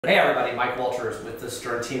Hey everybody, Mike Walters with the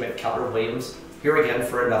Stern team at Keller Williams, here again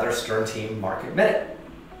for another Stern Team Market Minute.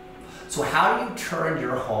 So how do you turn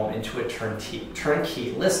your home into a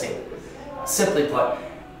turnkey listing? Simply put,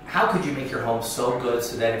 how could you make your home so good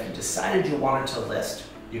so that if you decided you wanted to list,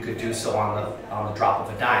 you could do so on the drop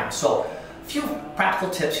of a dime? So a few practical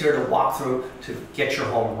tips here to walk through to get your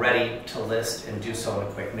home ready to list and do so in a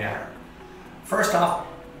quick manner. First off,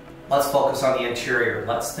 let's focus on the interior.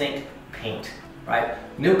 Let's think paint. Right?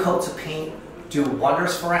 New coats of paint do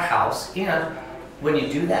wonders for a house, and when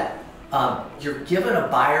you do that, you're giving a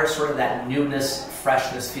buyer sort of that newness,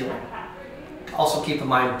 freshness feeling. Also keep in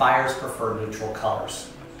mind, buyers prefer neutral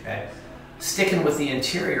colors. Okay? Sticking with the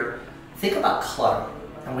interior, think about clutter,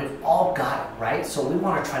 and we've all got it, right? So we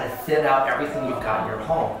want to try to thin out everything you've got in your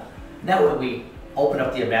home. That way we open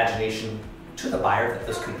up the imagination to the buyer that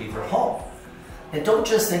this could be their home. And don't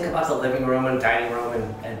just think about the living room and dining room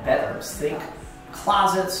and bedrooms. Think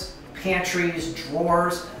closets, pantries,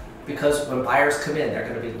 drawers, because when buyers come in, they're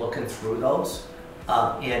going to be looking through those.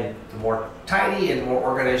 And the more tidy and the more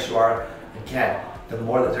organized you are, again, the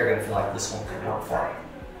more that they're going to feel like this home can work for them.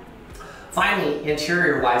 Finally,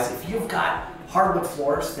 interior-wise, if you've got hardwood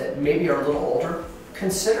floors that maybe are a little older,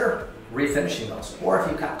 consider refinishing those. Or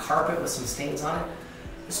if you've got carpet with some stains on it,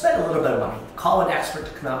 spend a little bit of money. Call an expert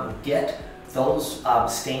to come out and get those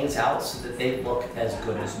stains out so that they look as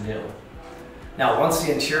good as new. Now, once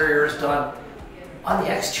the interior is done, on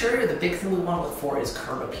the exterior, the big thing we want to look for is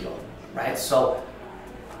curb appeal, right? So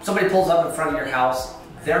somebody pulls up in front of your house,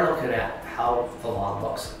 they're looking at how the lawn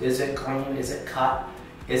looks. Is it green? Is it cut?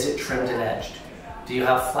 Is it trimmed and edged? Do you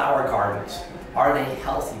have flower gardens? Are they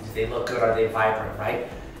healthy? Do they look good? Are they vibrant, right?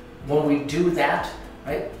 When we do that,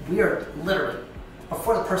 right, we are literally,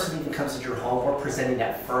 before the person even comes into your home, we're presenting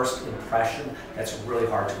that first impression that's really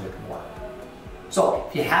hard to ignore. So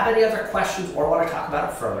if you have any other questions or want to talk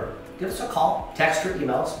about it further, give us a call, text, or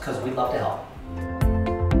emails, because we'd love to help.